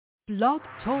Blog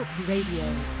Talk Radio.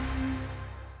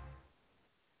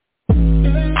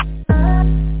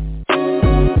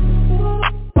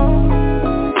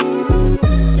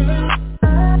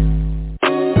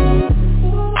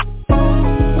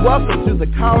 Welcome to the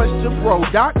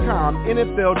College2Pro.com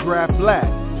NFL Draft Blast,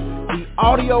 the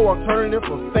audio alternative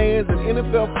for fans and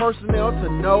NFL personnel to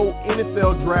know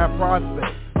NFL draft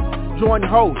prospects. Join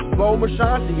host Bo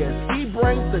Marchionte as he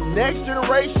brings the next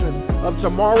generation of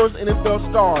tomorrow's NFL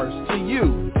stars to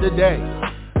you today.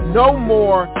 No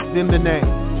more than the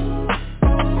name.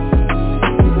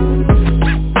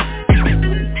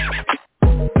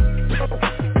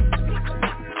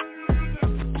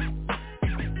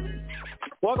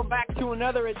 Welcome back to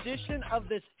another edition of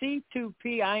the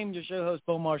C2P. I am your show host,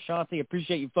 Bo Marchionte.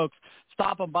 Appreciate you folks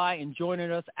stopping by and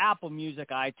joining us. Apple Music,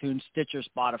 iTunes, Stitcher,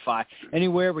 Spotify,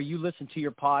 anywhere where you listen to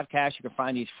your podcast, you can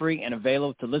find these free and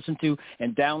available to listen to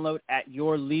and download at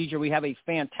your leisure. We have a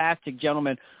fantastic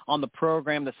gentleman on the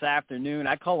program this afternoon.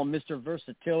 I call him Mr.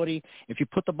 Versatility. If you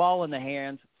put the ball in the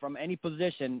hands from any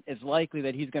position, it's likely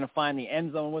that he's going to find the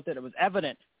end zone with it. It was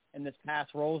evident in this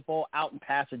past Rose Bowl out in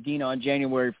Pasadena on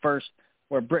January 1st,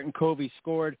 where Britain Covey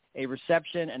scored a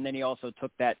reception, and then he also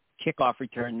took that kickoff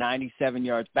return 97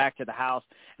 yards back to the house.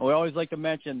 And we always like to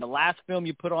mention the last film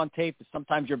you put on tape is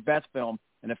sometimes your best film.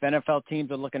 And if NFL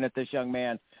teams are looking at this young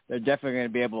man, they're definitely going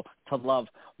to be able to love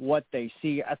what they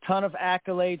see. A ton of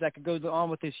accolades. I could go on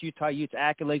with this Utah Utes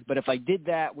accolades, but if I did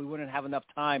that, we wouldn't have enough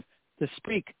time to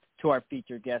speak to our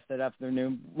featured guest that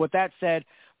afternoon. With that said,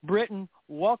 Britain,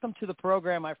 welcome to the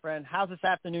program, my friend. How's this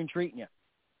afternoon treating you?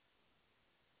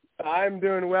 I'm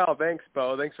doing well. Thanks,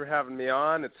 Bo. Thanks for having me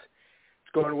on. It's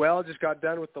going well. Just got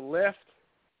done with the lift.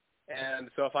 And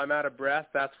so if I'm out of breath,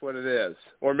 that's what it is.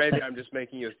 Or maybe I'm just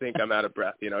making you think I'm out of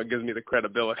breath. You know, it gives me the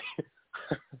credibility.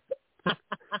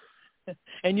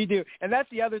 And you do. And that's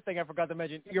the other thing I forgot to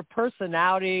mention. Your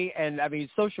personality and, I mean,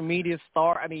 social media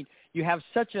star, I mean, you have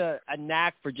such a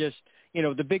knack for just, you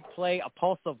know, the big play, a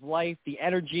pulse of life, the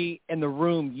energy in the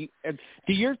room.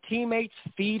 Do your teammates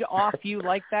feed off you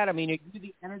like that? I mean, are you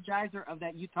the energizer of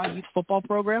that Utah Youth football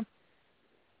program?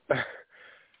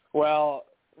 Well,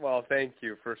 thank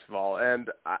you, first of all. And,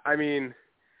 I mean,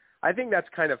 I think that's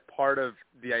kind of part of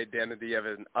the identity of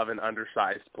an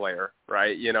undersized player,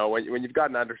 right? You know, when you've got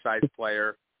an undersized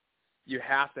player, you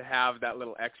have to have that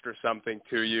little extra something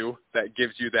to you that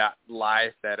gives you that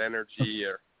life, that energy,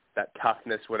 or that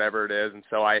toughness, whatever it is. And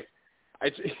so I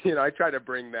try to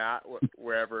bring that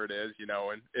wherever it is, you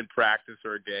know, in practice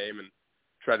or a game, and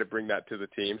try to bring that to the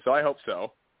team. So I hope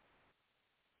so.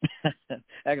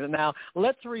 Excellent. Now,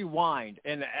 let's rewind.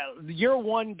 And you're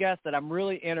one guest that I'm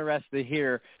really interested to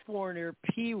hear. Warner,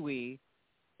 Pee-wee,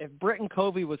 if Britain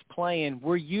Covey was playing,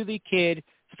 were you the kid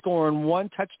scoring one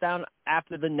touchdown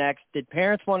after the next? Did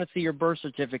parents want to see your birth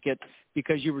certificate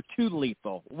because you were too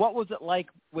lethal? What was it like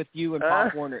with you and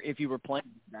Pop Warner if you were playing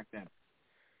back then?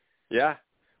 Yeah.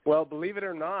 Well, believe it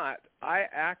or not, I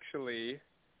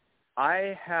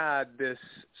had this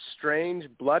strange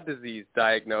blood disease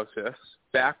diagnosis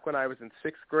back when I was in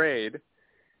 6th grade,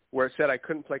 where it said I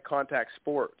couldn't play contact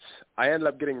sports. I ended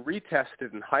up getting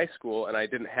retested in high school, and I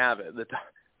didn't have it.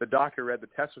 The doctor read the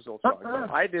test results wrong.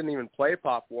 I didn't even play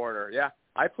Pop Warner. Yeah,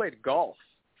 I played golf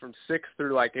from 6th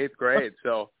through like 8th grade.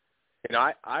 So, you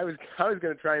know, I was going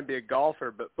to try and be a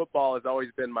golfer, but football has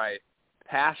always been my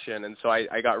passion, and so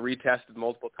I got retested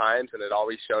multiple times, and it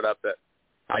always showed up that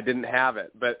I didn't have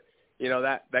it. But you know,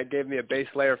 that gave me a base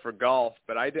layer for golf.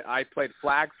 But I played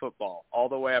flag football all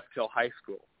the way up till high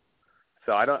school.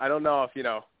 So I don't know if, you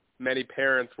know, many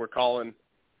parents were calling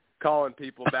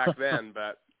people back then,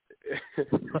 but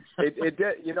it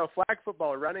did, you know, flag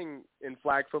football, running in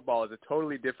flag football is a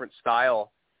totally different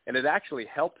style, and it actually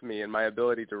helped me in my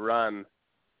ability to run,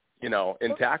 you know,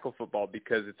 in tackle football,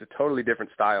 because it's a totally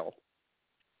different style.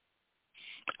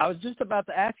 I was just about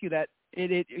to ask you that.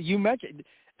 You mentioned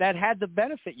that had to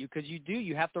benefit you, because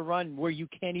you have to run where you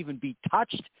can't even be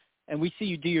touched, and we see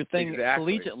you do your thing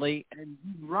collegiately, and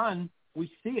you run, we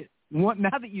see it.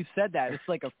 Now that you said that, it's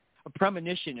like a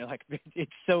premonition. You're like,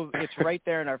 it's right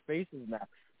there in our faces now.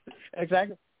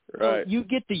 Exactly. Right. So you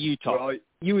get to Utah. Well,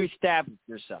 you establish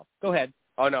yourself. Go ahead.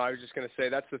 Oh, no, I was just going to say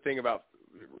that's the thing about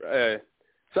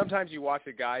sometimes you watch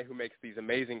a guy who makes these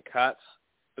amazing cuts,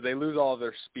 but they lose all of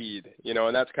their speed, you know,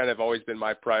 and that's kind of always been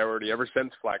my priority ever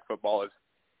since flag football, is,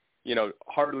 you know,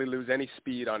 hardly lose any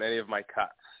speed on any of my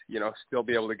cuts, you know, still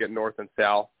be able to get north and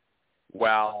south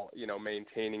while, you know,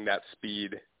 maintaining that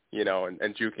speed, you know, and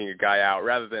juking a guy out,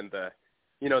 rather than the,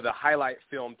 you know, the highlight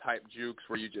film type jukes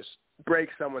where you just break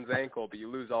someone's ankle, but you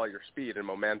lose all your speed and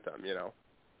momentum, you know.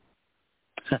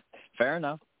 Fair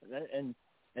enough. And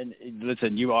And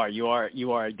listen, you are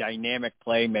a dynamic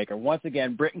playmaker. Once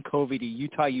again, Britain Covey, the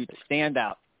Utah Ute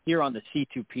standout here on the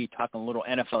C2P, talking a little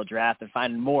NFL draft and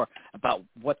finding more about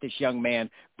what this young man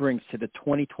brings to the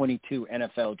 2022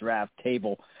 NFL draft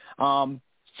table.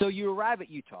 So you arrive at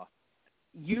Utah.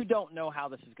 You don't know how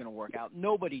this is going to work out.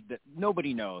 Nobody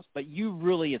knows, but you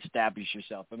really establish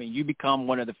yourself. I mean, you become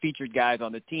one of the featured guys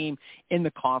on the team, in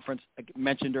the conference, like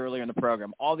mentioned earlier in the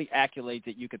program, all the accolades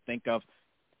that you could think of.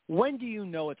 When do you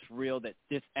know it's real that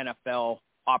this NFL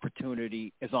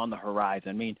opportunity is on the horizon?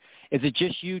 I mean, is it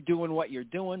just you doing what you're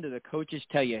doing? Do the coaches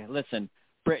tell you, listen,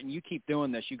 Britain, you keep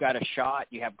doing this. You got a shot.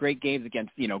 You have great games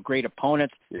against, great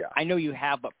opponents. Yeah. I know you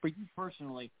have, but for you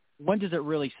personally, when does it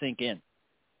really sink in?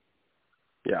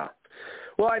 Yeah.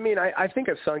 Well, I mean, I think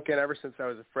it's sunk in ever since I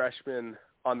was a freshman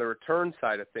on the return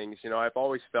side of things. I've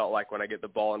always felt like when I get the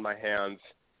ball in my hands,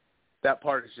 that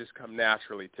part has just come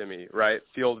naturally to me, right?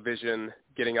 Field vision,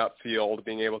 getting upfield,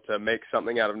 being able to make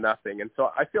something out of nothing. And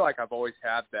so I feel like I've always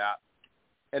had that.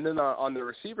 And then on the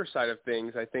receiver side of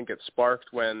things, I think it sparked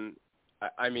when,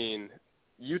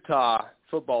 Utah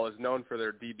football is known for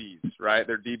their DBs, right?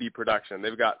 Their DB production.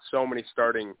 They've got so many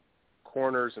starting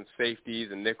corners and safeties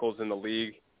and nickels in the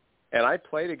league. And I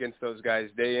played against those guys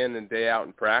day in and day out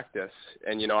in practice.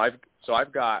 And,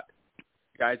 I've got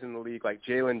guys in the league like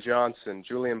Jalen Johnson,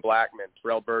 Julian Blackman,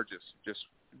 Terrell Burgess,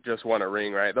 just won a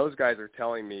ring, right? Those guys are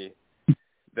telling me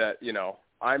that,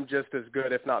 I'm just as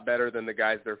good, if not better, than the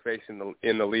guys they're facing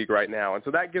in the league right now. And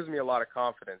so that gives me a lot of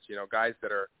confidence, guys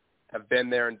that have been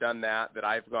there and done that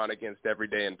I've gone against every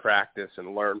day in practice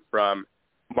and learned from.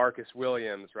 Marcus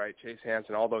Williams, right, Chase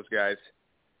Hansen, all those guys.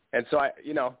 And so,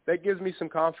 that gives me some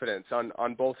confidence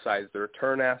on both sides, the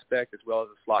return aspect as well as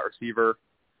the slot receiver.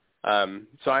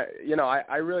 So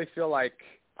I really feel like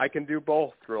I can do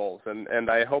both roles, and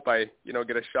I hope I,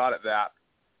 get a shot at that.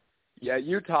 Yeah,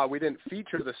 Utah, we didn't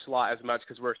feature the slot as much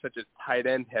because we're such a tight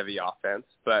end heavy offense.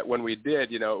 But when we did,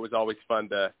 it was always fun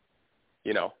to,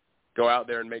 go out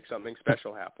there and make something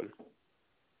special happen.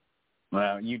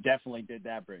 Well, you definitely did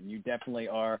that, Britain. You definitely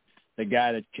are the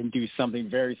guy that can do something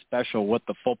very special with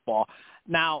the football.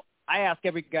 Now, I ask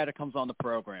every guy that comes on the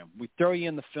program, we throw you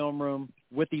in the film room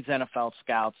with these NFL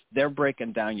scouts. They're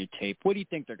breaking down your tape. What do you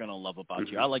think they're going to love about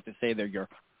you? I like to say they're your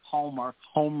hallmark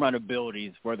home run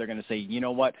abilities, where they're going to say, you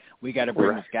know what, we got to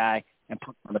bring this guy and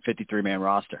put him on the 53-man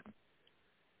roster.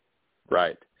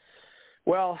 Right.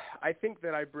 Well, I think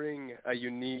that I bring a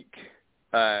unique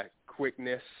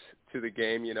quickness to the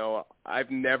game. I've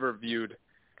never viewed,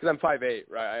 because I'm 5'8",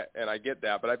 right, and I get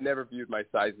that, but I've never viewed my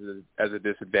size as a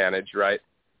disadvantage, right?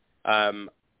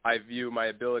 I view my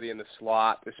ability in the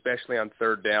slot, especially on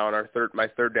third down. My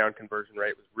third down conversion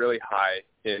rate was really high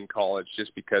in college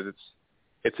just because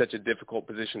it's such a difficult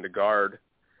position to guard.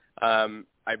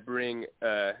 I bring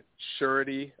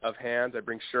surety of hands. I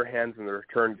bring sure hands in the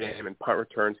return game and punt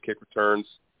returns, kick returns.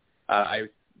 I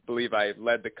believe I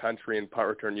led the country in punt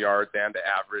return yards and to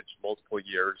average multiple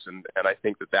years, and I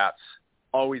think that that's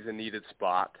always a needed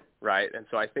spot, right? And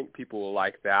so I think people will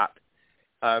like that.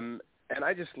 And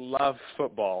I just love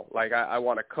football. Like, I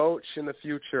want to coach in the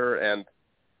future, and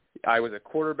I was a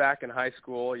quarterback in high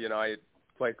school. I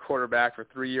played quarterback for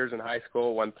 3 years in high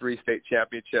school, won 3 state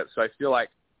championships. So I feel like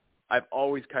I've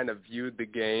always kind of viewed the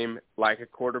game like a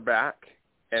quarterback,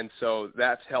 and so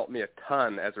that's helped me a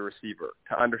ton as a receiver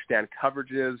to understand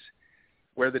coverages,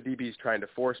 where the DB is trying to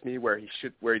force me, where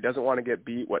he doesn't want to get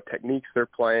beat, what techniques they're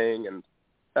playing, and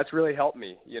that's really helped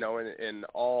me, in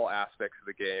all aspects of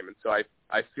the game. And so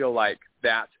I feel like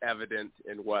that's evident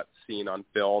in what's seen on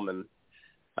film. And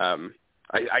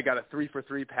I got a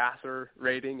 3-for-3 passer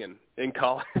rating in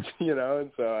college,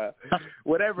 and so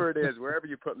whatever it is, wherever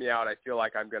you put me out, I feel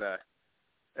like I'm going to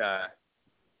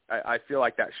I feel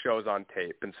like that shows on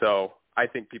tape. And so I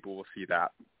think people will see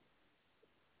that.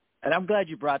 And I'm glad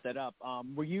you brought that up.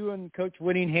 Were you in Coach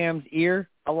Whittingham's ear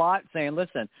a lot saying,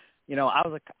 listen, I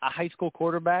was a high school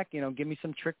quarterback, give me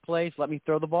some trick plays, let me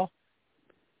throw the ball?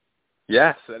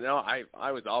 Yes.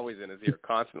 I was always in his ear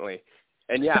constantly.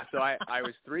 And, yeah, so I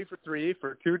was 3-for-3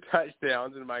 for 2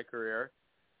 touchdowns in my career,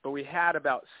 but we had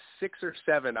about 6 or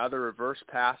 7 other reverse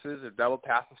passes or double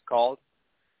passes called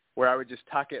where I would just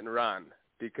tuck it and run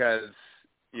because,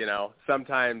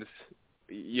 sometimes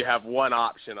you have one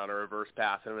option on a reverse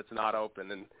pass and it's not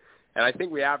open. And I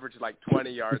think we averaged like 20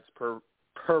 yards per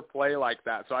play like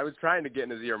that. So I was trying to get in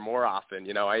his ear more often.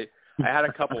 I had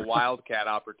a couple wildcat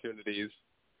opportunities,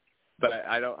 but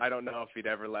I don't know if he'd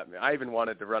ever let me. I even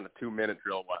wanted to run a 2-minute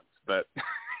drill once, but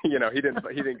he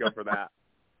didn't go for that.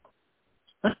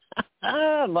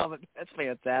 I love it. That's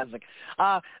fantastic.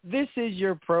 This is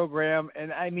your program,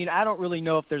 and I mean, I don't really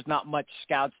know if there's not much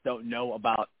scouts don't know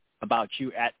about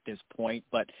you at this point.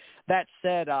 But that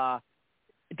said,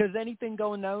 does anything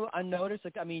go unnoticed?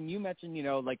 Like, I mean, you mentioned,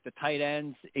 like the tight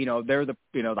ends, they're the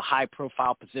high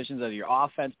profile positions of your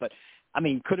offense, but I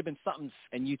mean, could have been something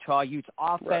in Utah Utes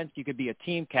offense. Right. You could be a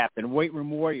team captain, weight room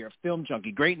warrior, a film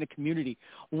junkie, great in the community.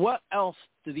 What else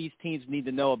do these teams need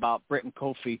to know about Britain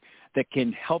Covey that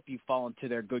can help you fall into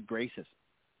their good graces?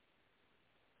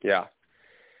 Yeah.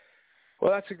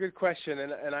 Well, that's a good question,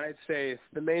 and I'd say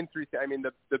the main three things. I mean,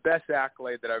 the best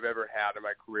accolade that I've ever had in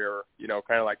my career,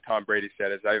 kind of like Tom Brady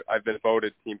said, is I've been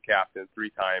voted team captain 3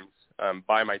 times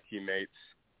by my teammates.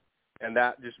 And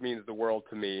that just means the world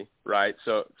to me, right?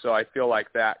 So I feel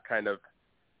like that kind of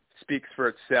speaks for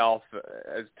itself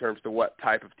as terms to what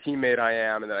type of teammate I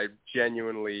am, and that I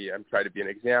genuinely am trying to be an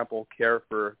example, care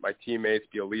for my teammates,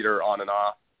 be a leader on and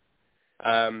off.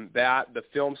 The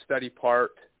film study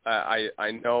part,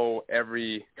 I know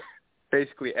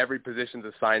basically every position's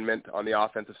assignment on the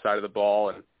offensive side of the ball,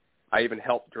 and I even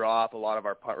helped draw up a lot of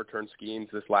our punt return schemes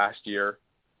this last year.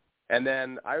 And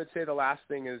then I would say the last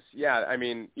thing is, I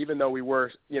mean, even though we were,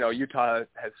 Utah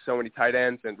has so many tight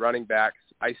ends and running backs,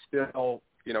 I still,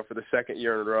 for the second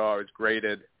year in a row, I was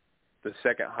graded the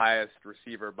second highest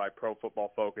receiver by Pro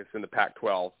Football Focus in the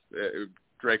Pac-12.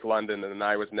 Drake London, and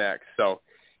I was next. So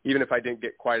even if I didn't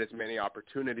get quite as many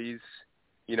opportunities,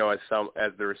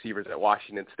 as the receivers at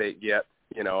Washington State get,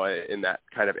 in that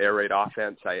kind of air raid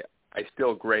offense, I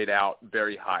still grade out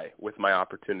very high with my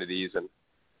opportunities, and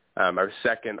I was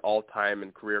second all-time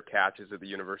in career catches at the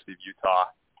University of Utah.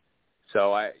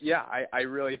 So, I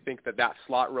really think that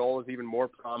slot role is even more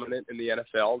prominent in the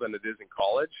NFL than it is in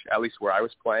college, at least where I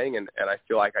was playing, and I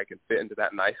feel like I can fit into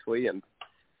that nicely. And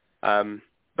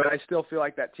but I still feel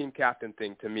like that team captain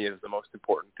thing to me is the most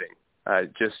important thing.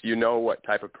 Just what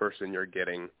type of person you're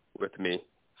getting with me.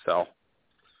 So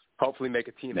hopefully make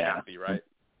a team happy, right?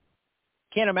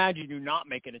 Can't imagine you not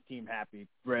making a team happy,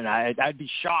 Brent. I'd be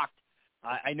shocked.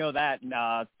 I know that.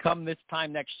 Come this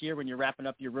time next year when you're wrapping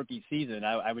up your rookie season,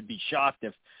 I would be shocked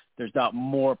if there's not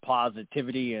more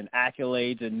positivity and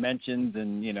accolades and mentions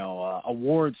and,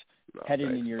 awards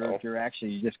headed in your direction.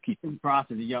 You just keep across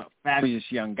as a fabulous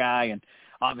young guy. And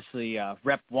obviously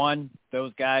Rep 1,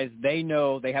 those guys, they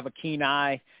know, they have a keen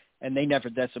eye, and they never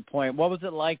disappoint. What was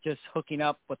it like just hooking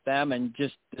up with them and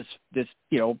just this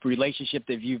relationship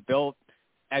that you've built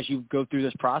as you go through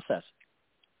this process?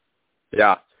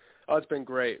 Yeah. Oh, it's been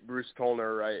great. Bruce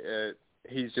Tollner, right?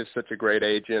 He's just such a great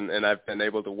agent, and I've been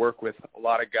able to work with a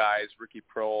lot of guys. Ricky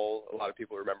Prohl, a lot of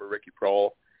people remember Ricky Prohl.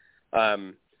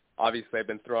 Obviously, I've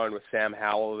been throwing with Sam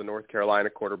Howell, the North Carolina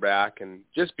quarterback, and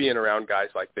just being around guys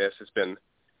like this has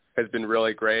been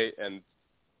really great. And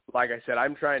like I said,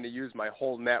 I'm trying to use my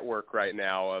whole network right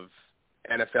now of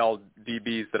NFL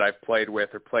DBs that I've played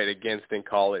with or played against in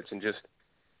college, and just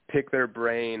pick their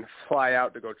brain, fly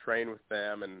out to go train with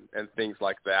them, and things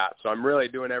like that. So I'm really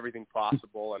doing everything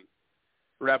possible, and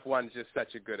Rep 1 is just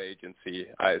such a good agency.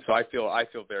 So I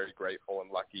feel very grateful and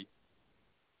lucky.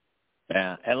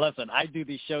 Yeah, and listen, I do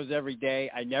these shows every day.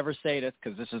 I never say this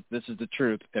because this is the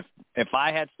truth. If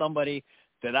I had somebody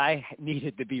that I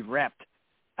needed to be repped,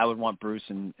 I would want Bruce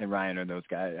and Ryan or those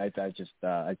guys. I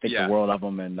think the world of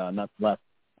them, and not less.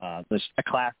 Just a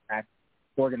class act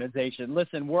organization.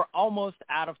 Listen, we're almost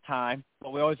out of time,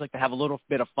 but we always like to have a little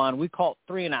bit of fun. We call it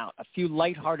 3 and Out, a few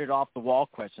lighthearted off-the-wall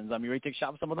questions. You ready to take a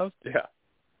shot with some of those? Yeah.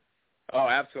 Oh,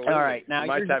 absolutely. All right. Now,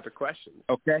 my type of question.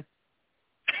 Okay.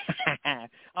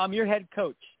 Your head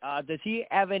coach, does he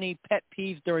have any pet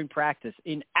peeves during practice?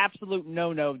 In absolute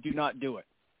no, do not do it.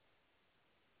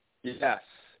 Yes.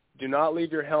 Do not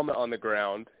leave your helmet on the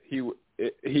ground.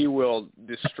 He will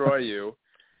destroy you.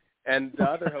 And the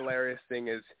other hilarious thing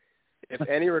is, if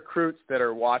any recruits that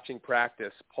are watching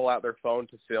practice pull out their phone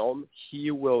to film,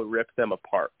 he will rip them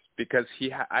apart because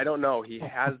I don't know, he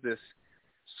has this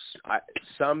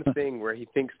something where he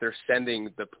thinks they're sending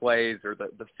the plays or the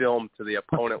film to the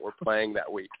opponent we're playing that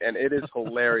week. And it is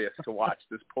hilarious to watch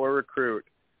this poor recruit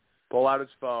pull out his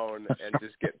phone and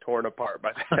just get torn apart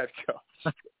by the head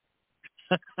coach.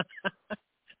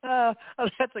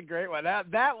 That's a great one.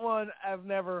 That one I've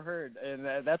never heard,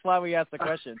 and that's why we asked the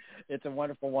question. It's a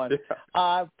wonderful one.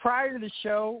 Yeah. Prior to the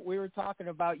show, we were talking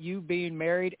about you being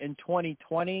married in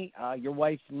 2020, your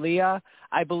wife, Leah,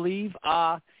 I believe.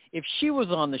 If she was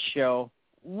on the show,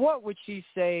 what would she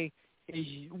say?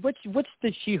 What's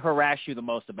does she harass you the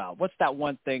most about? What's that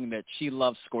one thing that she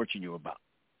loves scorching you about?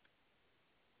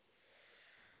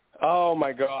 Oh,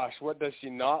 my gosh. What does she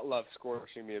not love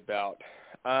scorching me about?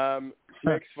 She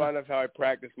makes fun of how I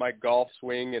practice my golf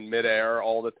swing in midair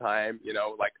all the time,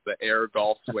 like the air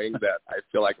golf swing that I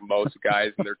feel like most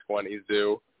guys in their 20s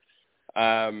do.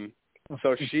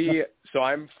 So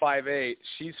I'm 5'8",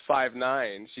 she's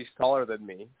 5'9", she's taller than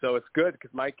me. So it's good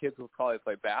because my kids will probably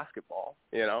play basketball,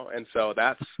 and so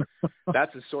that's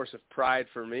a source of pride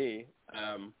for me.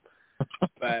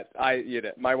 But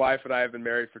my wife and I have been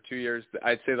married for 2 years.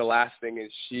 I'd say the last thing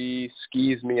is she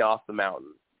skis me off the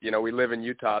mountain. We live in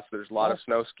Utah, so there's a lot of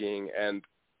snow skiing, and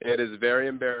it is very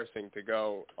embarrassing to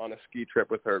go on a ski trip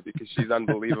with her because she's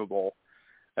unbelievable,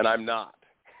 and I'm not.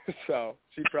 So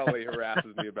she probably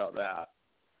harasses me about that.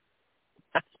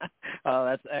 Oh,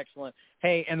 that's excellent.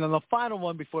 Hey, and then the final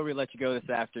one before we let you go this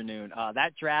afternoon,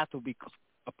 that draft will be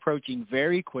approaching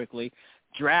very quickly.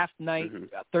 Draft night,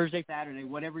 Thursday, Saturday,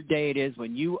 whatever day it is,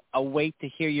 when you await to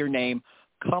hear your name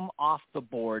come off the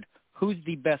board, who's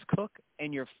the best cook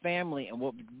in your family, and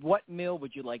what meal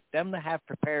would you like them to have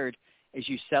prepared as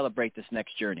you celebrate this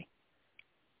next journey?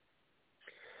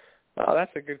 Oh,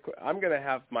 that's a good question. I'm going to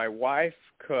have my wife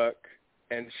cook,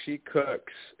 and she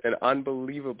cooks an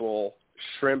unbelievable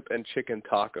shrimp and chicken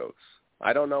tacos.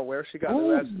 I don't know where she got the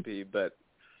recipe, but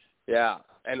yeah.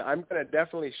 And I'm going to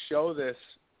definitely show this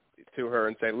to her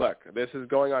and say, look, this is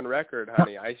going on record,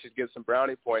 honey. I should get some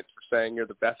brownie points for saying you're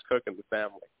the best cook in the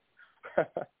family.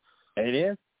 It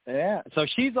is. Yeah. So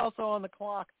she's also on the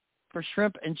clock for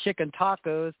shrimp and chicken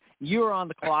tacos. You are on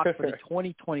the clock for the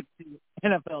 2022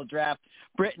 NFL Draft.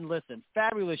 Britain, listen,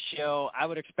 fabulous show. I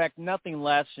would expect nothing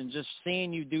less than just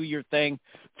seeing you do your thing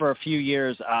for a few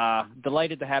years.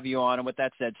 Delighted to have you on. And with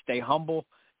that said, stay humble,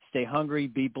 stay hungry,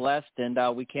 be blessed, and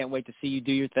we can't wait to see you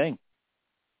do your thing.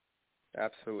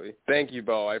 Absolutely. Thank you,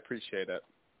 Bo. I appreciate it.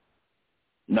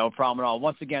 No problem at all.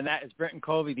 Once again, that is Britain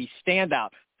Covey, the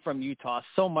standout from Utah.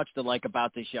 So much to like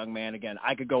about this young man. Again,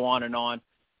 I could go on and on,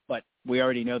 but we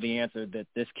already know the answer that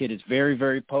this kid is very,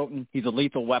 very potent. He's a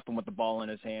lethal weapon with the ball in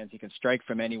his hands. He can strike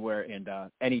from anywhere, and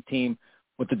any team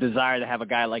with the desire to have a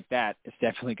guy like that is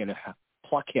definitely going to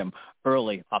pluck him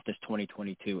early off this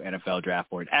 2022 NFL Draft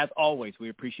board. As always, we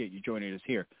appreciate you joining us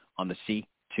here on the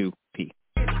C2P.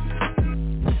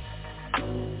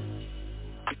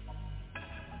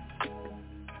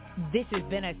 This has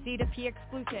been a C2P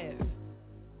exclusive.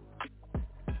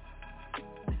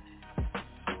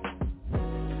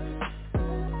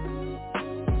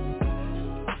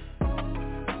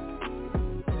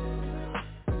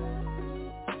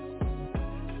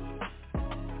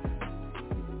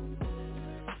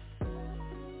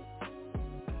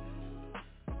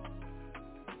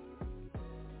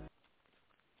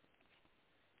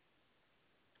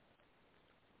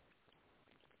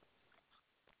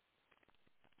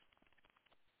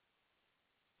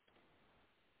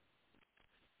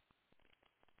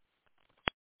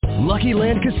 Lucky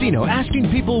Land Casino, asking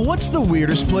people, what's the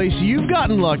weirdest place you've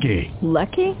gotten lucky?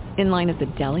 Lucky? In line at the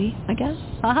deli, I guess?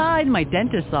 Aha, in my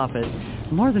dentist's office.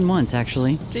 More than once,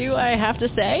 actually. Do I have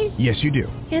to say? Yes, you do.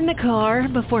 In the car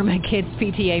before my kids'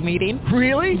 PTA meeting.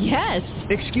 Really? Yes.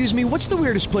 Excuse me, what's the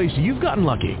weirdest place you've gotten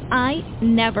lucky? I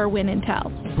never win and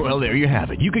tell. Well, there you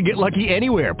have it. You can get lucky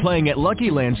anywhere, playing at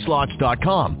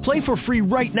LuckyLandSlots.com. Play for free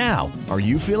right now. Are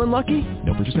you feeling lucky?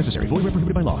 No purchase necessary. Void where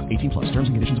prohibited by law. 18+. Terms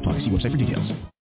and conditions apply. See website for details.